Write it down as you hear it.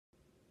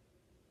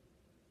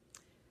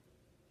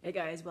Hey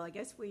guys, well, I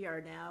guess we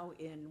are now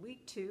in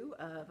week 2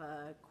 of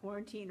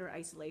quarantine or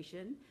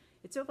isolation.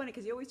 It's so funny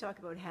because you always talk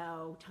about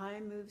how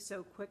time moves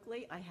so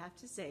quickly. I have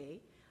to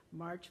say,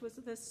 March was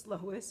the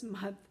slowest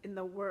month in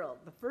the world.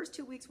 The first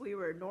 2 weeks we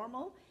were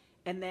normal,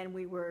 and then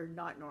we were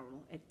not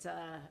normal.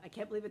 I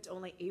can't believe it's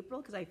only April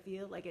because I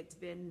feel like it's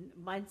been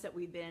months that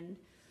we've been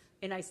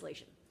in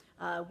isolation.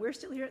 We're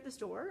still here at the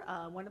store.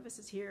 One of us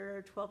is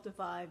here 12 to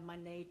 5,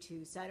 Monday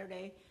to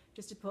Saturday,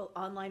 just to pull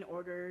online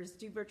orders,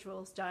 do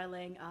virtual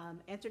styling,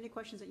 answer any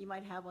questions that you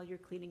might have while you're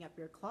cleaning up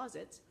your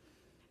closets.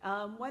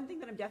 One thing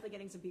that I'm definitely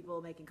getting some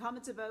people making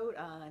comments about,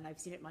 and I've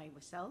seen it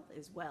myself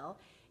as well,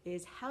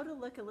 is how to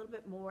look a little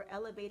bit more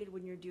elevated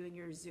when you're doing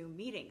your Zoom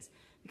meetings.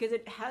 Because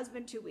it has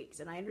been 2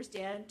 weeks, and I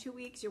understand 2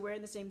 weeks, you're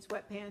wearing the same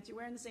sweatpants, you're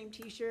wearing the same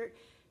t-shirt,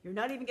 you're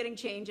not even getting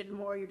changed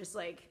anymore, you're just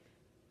like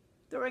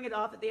throwing it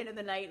off at the end of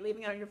the night,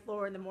 leaving it on your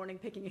floor in the morning,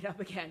 picking it up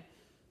again.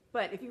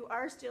 But if you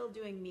are still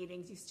doing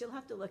meetings, you still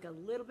have to look a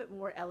little bit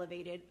more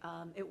elevated.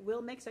 It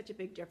will make such a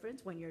big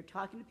difference when you're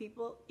talking to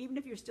people, even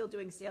if you're still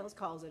doing sales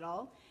calls at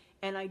all.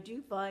 And I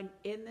do find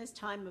in this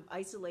time of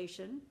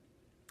isolation,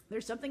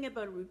 there's something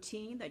about a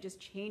routine that just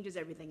changes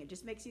everything. It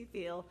just makes you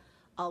feel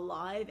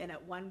alive and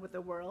at one with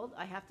the world.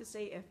 I have to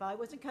say, if I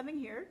wasn't coming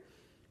here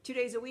 2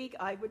 days a week,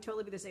 I would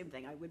totally be the same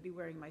thing. I would be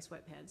wearing my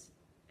sweatpants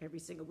every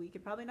single week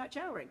and probably not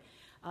showering.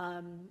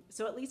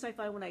 So at least I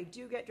find when I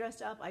do get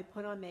dressed up, I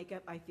put on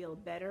makeup, I feel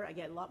better, I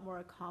get a lot more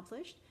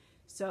accomplished.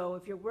 So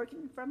if you're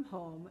working from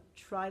home,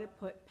 try to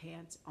put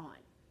pants on.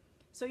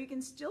 So you can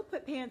still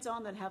put pants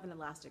on that have an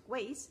elastic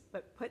waist,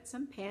 but put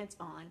some pants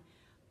on,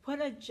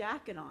 put a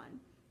jacket on,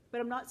 but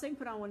I'm not saying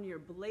put on one of your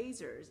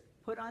blazers,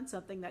 put on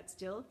something that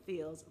still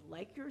feels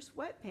like your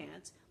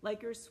sweatpants,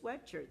 like your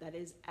sweatshirt, that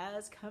is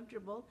as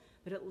comfortable,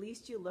 but at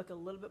least you look a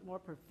little bit more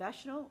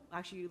professional.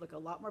 Actually, you look a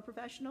lot more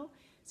professional.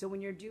 So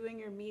when you're doing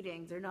your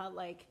meetings, they're not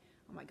like,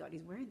 oh my God,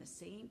 he's wearing the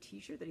same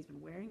t-shirt that he's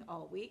been wearing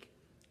all week.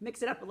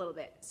 Mix it up a little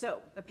bit.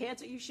 So the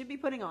pants that you should be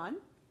putting on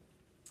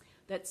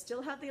that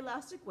still have the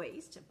elastic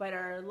waist, but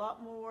are a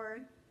lot more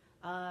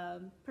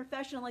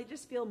professional, they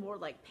just feel more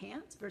like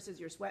pants versus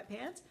your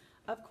sweatpants,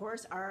 of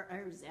course, are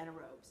our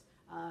Zanerobes.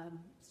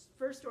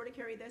 First store to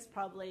carry this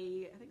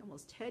probably, I think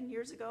almost 10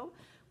 years ago.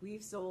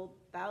 We've sold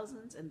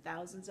thousands and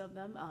thousands of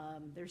them.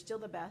 They're still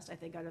the best, I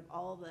think, out of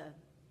all the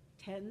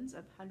tens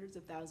of hundreds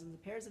of thousands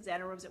of pairs of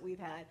Zanerobes that we've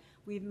had.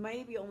 We've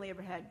maybe only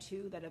ever had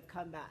 2 that have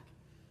come back.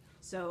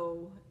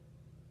 So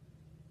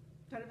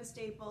kind of a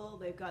staple.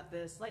 They've got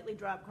the slightly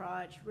drop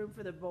crotch, room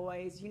for the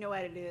boys. You know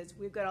what it is.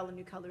 We've got all the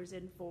new colors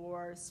in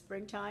for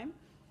springtime.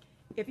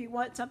 If you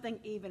want something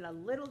even a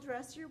little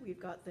dressier, we've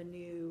got the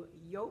new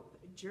Joop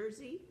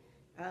jersey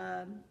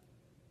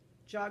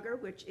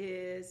jogger, which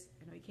is,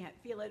 I know you can't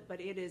feel it,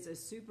 but it is a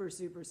super,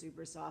 super,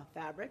 super soft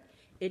fabric.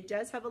 It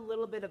does have a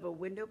little bit of a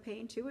window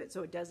pane to it,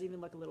 so it does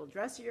even look a little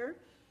dressier.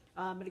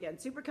 But again,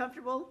 super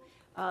comfortable.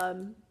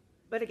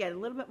 But again, a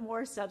little bit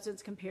more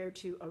substance compared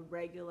to a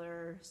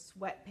regular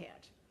sweat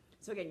pant.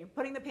 So again, you're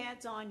putting the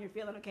pants on, you're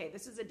feeling, okay,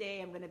 this is a day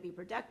I'm gonna be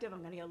productive,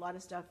 I'm gonna get a lot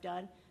of stuff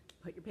done.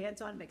 Put your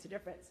pants on, makes a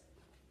difference.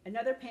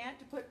 Another pant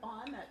to put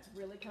on that's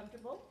really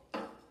comfortable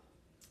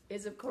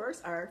is, of course,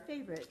 our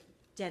favorite,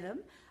 Denim.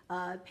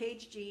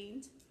 Paige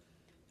jeans.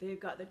 They've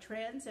got the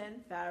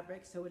transcend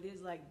fabric, so it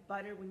is like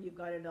butter when you've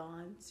got it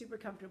on. Super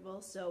comfortable.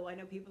 So I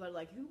know people are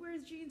like, who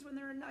wears jeans when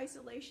they're in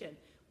isolation?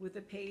 With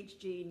a Paige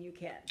jean, you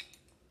can.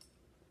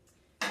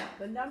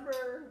 The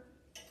number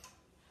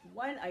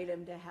one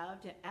item to have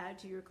to add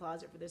to your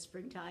closet for this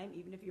springtime,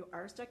 even if you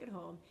are stuck at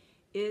home,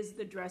 is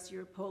the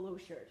dressier polo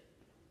shirt.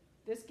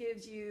 This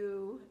gives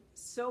you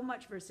so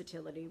much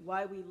versatility.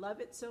 Why we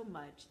love it so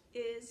much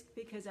is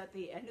because at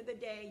the end of the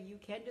day, you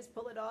can just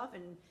pull it off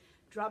and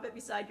drop it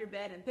beside your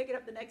bed and pick it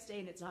up the next day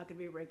and it's not gonna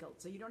be wrinkled.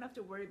 So you don't have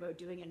to worry about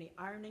doing any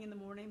ironing in the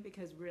morning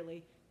because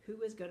really,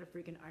 who is gonna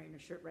freaking iron a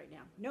shirt right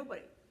now?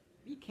 Nobody.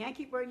 You can't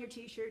keep wearing your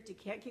t-shirts, you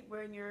can't keep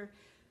wearing your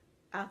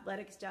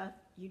athletic stuff.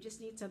 You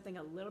just need something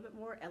a little bit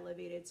more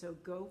elevated, so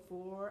go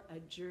for a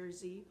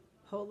jersey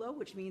polo,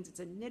 which means it's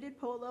a knitted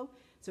polo,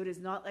 so it is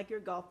not like your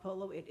golf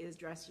polo, it is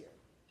dressier.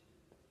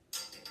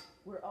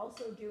 We're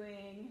also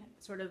doing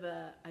sort of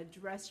a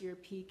dressier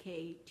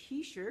Pique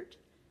t-shirt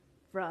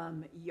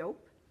from Joop.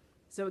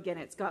 So again,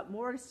 it's got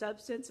more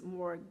substance,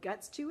 more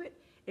guts to it.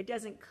 It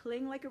doesn't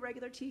cling like a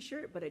regular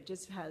t-shirt, but it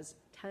just has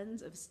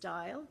tons of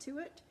style to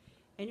it.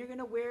 And you're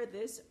gonna wear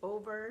this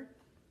over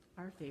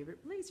our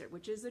favorite blazer,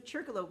 which is the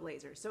Circolo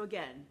blazer. So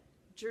again,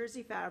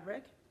 jersey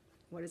fabric.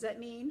 What does that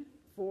mean?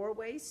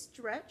 4-way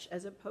stretch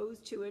as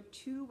opposed to a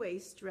 2-way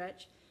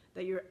stretch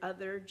that your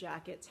other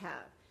jackets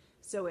have.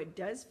 So it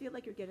does feel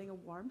like you're getting a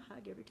warm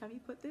hug every time you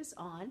put this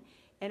on,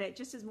 and it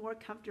just is more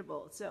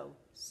comfortable. So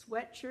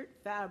sweatshirt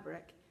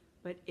fabric,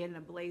 but in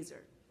a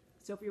blazer.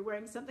 So if you're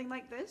wearing something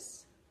like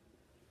this,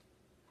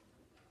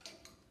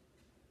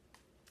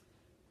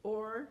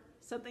 or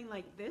something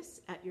like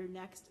this at your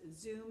next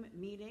Zoom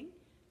meeting,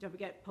 don't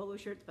forget polo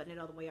shirts buttoned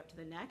all the way up to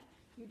the neck,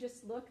 you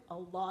just look a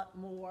lot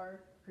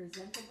more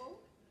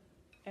presentable.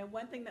 And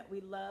one thing that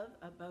we love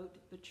about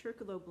the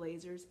Circolo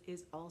blazers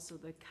is also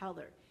the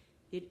color.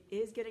 It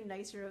is getting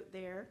nicer out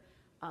there.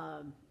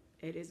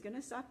 It is going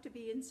to suck to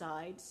be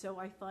inside, so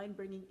I find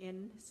bringing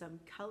in some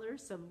color,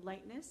 some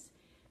lightness,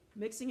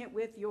 mixing it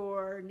with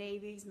your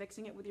navies,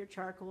 mixing it with your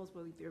charcoals,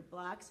 with your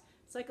blacks,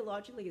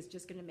 psychologically is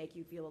just going to make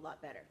you feel a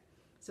lot better.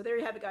 So there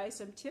you have it, guys,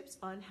 some tips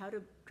on how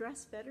to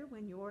dress better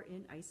when you're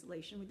in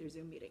isolation with your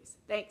Zoom meetings.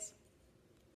 Thanks.